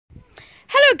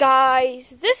Hello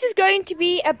guys, this is going to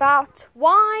be about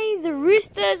why the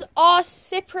roosters are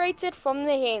separated from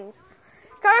the hens.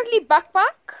 Currently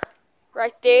Buck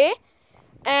right there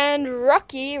and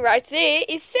Rocky right there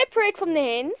is separate from the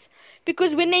hens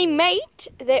because when they mate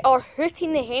they are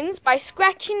hurting the hens by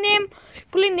scratching them,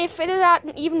 pulling their feathers out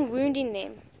and even wounding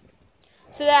them.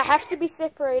 So they have to be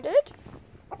separated.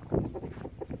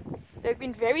 They've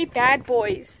been very bad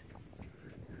boys.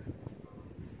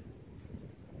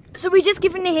 So we're just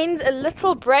giving the hens a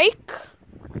little break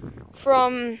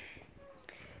from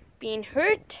being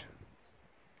hurt.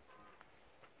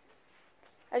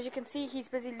 As you can see, he's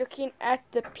busy looking at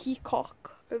the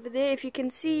peacock over there. If you can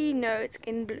see, no, it's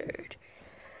getting blurred.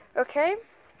 Okay.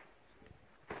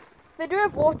 They do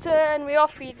have water and we are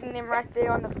feeding them right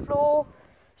there on the floor.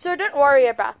 So don't worry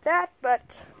about that,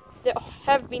 but they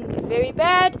have been very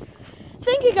bad.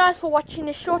 Thank you guys for watching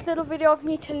this short little video of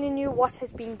me telling you what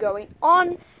has been going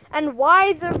on and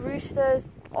why the roosters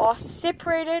are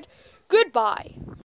separated. Goodbye.